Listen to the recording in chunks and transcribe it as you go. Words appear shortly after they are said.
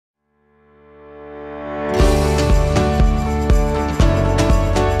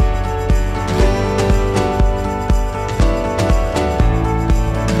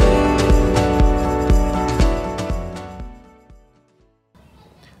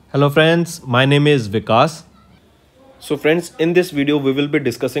Hello friends, my name is Vikas. So friends, in this video we will be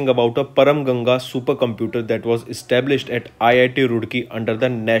discussing about a Param Ganga supercomputer that was established at IIT Roorkee under the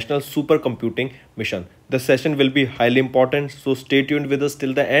National Supercomputing Mission. The session will be highly important, so stay tuned with us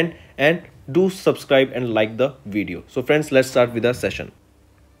till the end and do subscribe and like the video. So friends, let's start with our session.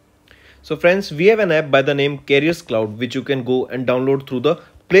 So friends, we have an app by the name Affairscloud which you can go and download through the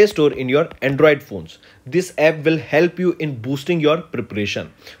Play Store in your Android phones. This app will help you in boosting your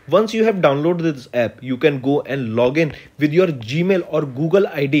preparation. Once you have downloaded this app, you can go and log in with your Gmail or Google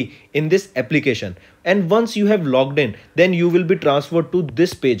ID in this application. And once you have logged in, then you will be transferred to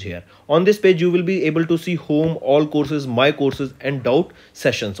this page here. On this page, you will be able to see home, all courses, my courses and doubt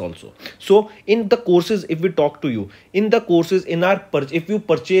sessions also. So in the courses, if we talk to you, in the courses if you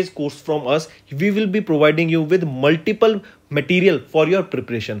purchase course from us, we will be providing you with multiple material for your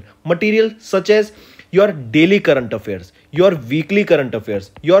preparation. Material such as your daily current affairs, your weekly current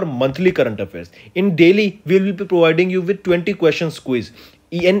affairs, your monthly current affairs. In daily, we will be providing you with 20 questions quiz,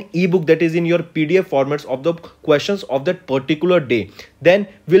 an ebook that is in your PDF formats of the questions of that particular day. Then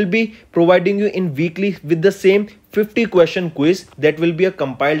we'll be providing you in weekly with the same 50 question quiz that will be a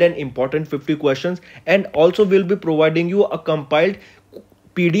compiled and important 50 questions, and also we'll be providing you a compiled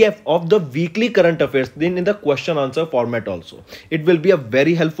PDF of the weekly current affairs then in the question answer format also. It will be a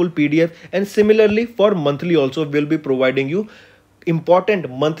very helpful PDF, and similarly for monthly also we'll be providing you important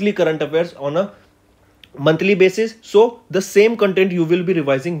monthly current affairs on a monthly basis. So the same content you will be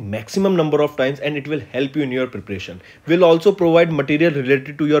revising maximum number of times and it will help you in your preparation. We'll also provide material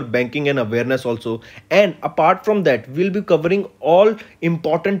related to your banking and awareness also. And apart from that, we'll be covering all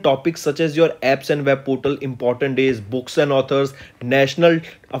important topics such as your apps and web portal, important days, books and authors, national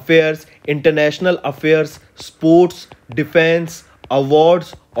affairs, international affairs, sports, defense,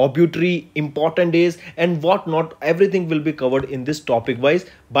 awards, obituary, important days and whatnot. Everything will be covered in this topic wise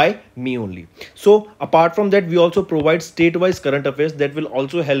by me only. So apart from that, we also provide state-wise current affairs that will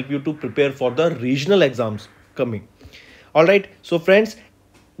also help you to prepare for the regional exams coming. All right, so friends,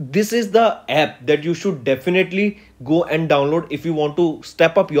 this is the app that you should definitely go and download if you want to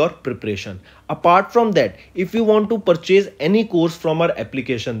step up your preparation. Apart from that, if you want to purchase any course from our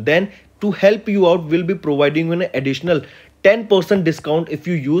application, then to help you out, we'll be providing you an additional 10% discount if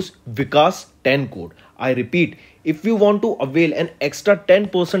you use Vikas 10 code. I repeat, if you want to avail an extra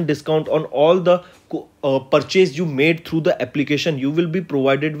 10% discount on all the purchase you made through the application, you will be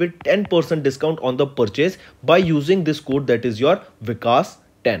provided with 10% discount on the purchase by using this code, that is your Vikas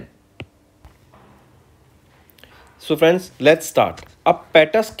 10. So friends, let's start. A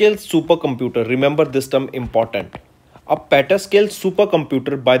Petascale supercomputer, remember this term important. A Petascale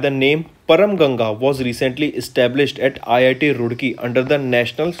supercomputer by the name Param Ganga was recently established at IIT Roorkee under the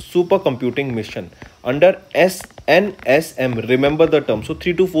National Supercomputing Mission under NSM. Remember the term. So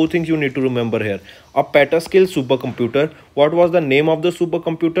 3 to 4 things you need to remember here. A Petascale supercomputer. What was the name of the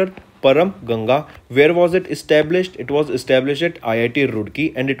supercomputer? Param Ganga. Where was it established? It was established at IIT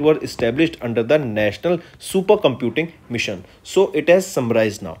Roorkee and it was established under the National Supercomputing Mission. So it has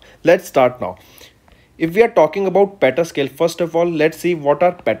summarized now. Let's start now. If we are talking about petascale, first of all, let's see what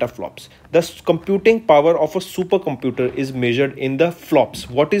are petaflops. The computing power of a supercomputer is measured in the flops.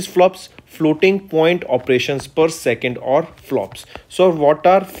 What is flops? Floating point operations per second, or flops. So what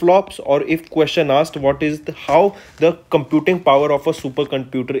are flops? Or if question asked, what is how the computing power of a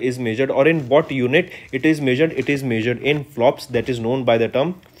supercomputer is measured, or in what unit it is measured? It is measured in flops, that is known by the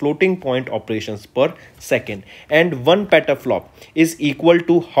term floating point operations per second. And 1 petaflop is equal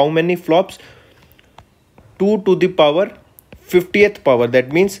to how many flops? 2 to the power 50th power.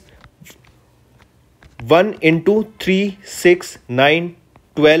 That means 1 into 3, 6, 9,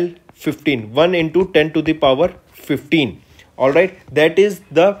 12, 15. 1 into 10 to the power 15. All right. That is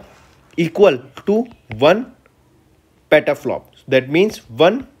the equal to 1 petaflop. That means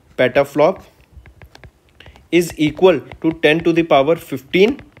 1 petaflop is equal to 10 to the power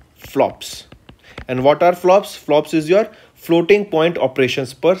 15 flops. And what are flops? Flops is your floating point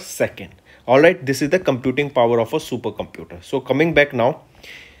operations per second. Alright, this is the computing power of a supercomputer. So coming back now,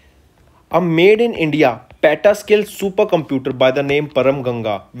 a made in India Petascale supercomputer by the name Param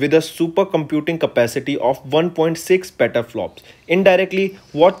Ganga with a supercomputing capacity of 1.6 petaflops. Indirectly,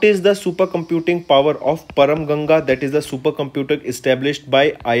 what is the supercomputing power of Param Ganga? That is the supercomputer established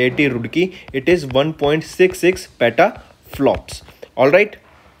by IIT Roorkee. It is 1.66 petaflops. Alright.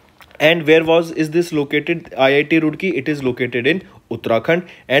 And where is this located? IIT Roorkee. It is located in Uttarakhand,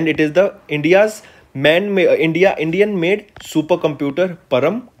 and it is the Indian made supercomputer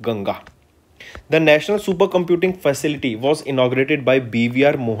Param Ganga. The National Supercomputing Facility was inaugurated by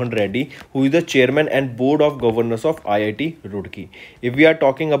BVR Mohan Reddy, who is the chairman and board of governors of IIT Roorkee. If we are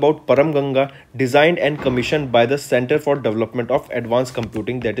talking about PARAM Ganga, designed and commissioned by the Center for Development of Advanced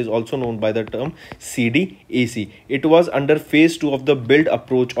Computing, that is also known by the term CDAC. It was under phase 2 of the build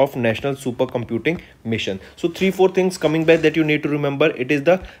approach of National Supercomputing Mission. So 3-4 things coming back that you need to remember. It is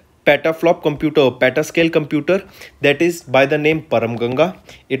the petaflop computer, petascale computer, that is by the name PARAM Ganga.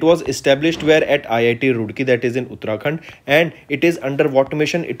 It was established where at IIT Roorkee, that is in Uttarakhand, and it is under what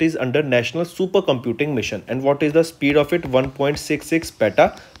mission? It is under National Supercomputing Mission. And what is the speed of it? 1.66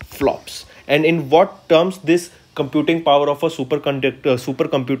 petaflops. And in what terms this computing power of a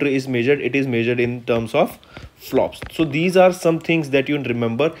supercomputer is measured? It is measured in terms of flops. So these are some things that you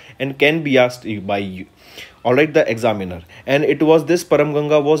remember and can be asked by you. Alright, the examiner. And it was this PARAM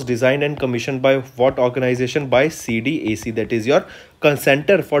Ganga was designed and commissioned by what organization? By CDAC, that is your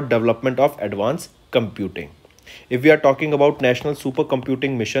Center for Development of Advanced Computing. If we are talking about National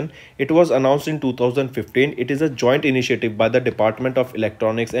Supercomputing Mission, it was announced in 2015. It is a joint initiative by the Department of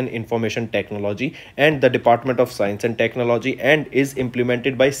Electronics and Information Technology and the Department of Science and Technology, and is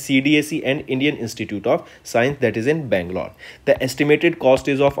implemented by CDAC and Indian Institute of Science, that is in Bangalore. The estimated cost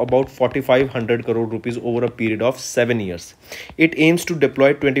is of about 4,500 crore rupees over a period of 7 years. It aims to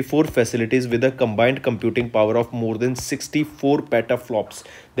deploy 24 facilities with a combined computing power of more than 64 petaflops.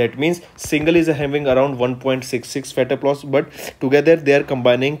 That means single is having around 1.66 petaflops, but together they are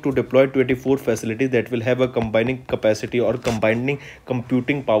combining to deploy 24 facilities that will have a combining capacity or combining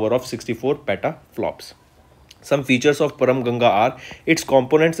computing power of 64 petaflops. Some features of PARAM Ganga are its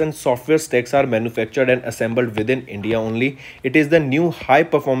components and software stacks are manufactured and assembled within India only. It is the new high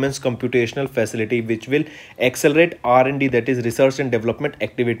performance computational facility which will accelerate R&D, that is research and development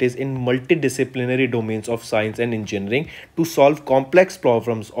activities in multidisciplinary domains of science and engineering to solve complex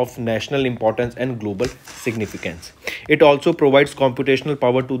problems of national importance and global significance. It also provides computational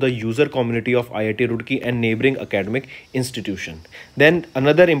power to the user community of IIT Roorkee and neighboring academic institution. Then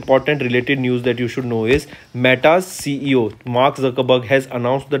another important related news that you should know is Meta's CEO Mark Zuckerberg has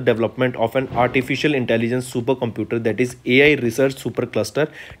announced the development of an artificial intelligence supercomputer, that is AI research supercluster,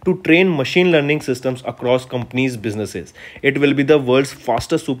 to train machine learning systems across companies' businesses. It will be the world's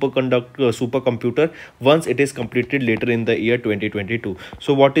fastest supercomputer once it is completed later in the year 2022.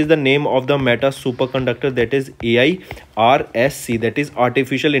 So what is the name of the Meta superconductor? That is AIRSC, that is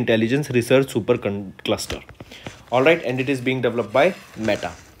Artificial Intelligence Research Supercluster. Alright, and it is being developed by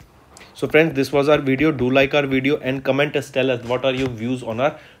Meta. So friends, this was our video. Do like our video and comment us, tell us what are your views on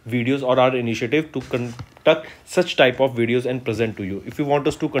our videos or our initiative to conduct such type of videos and present to you. If you want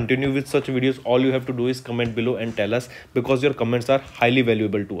us to continue with such videos, all you have to do is comment below and tell us, because your comments are highly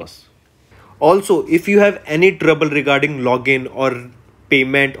valuable to us. Also, if you have any trouble regarding login or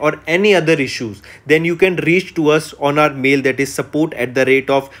payment or any other issues, then you can reach to us on our mail, that is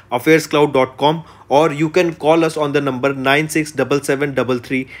support@affairscloud.com, or you can call us on the number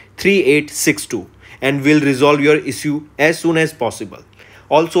 9677333862 and we'll resolve your issue as soon as possible.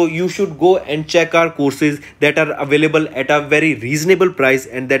 Also, you should go and check our courses that are available at a very reasonable price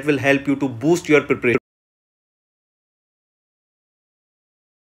and that will help you to boost your preparation.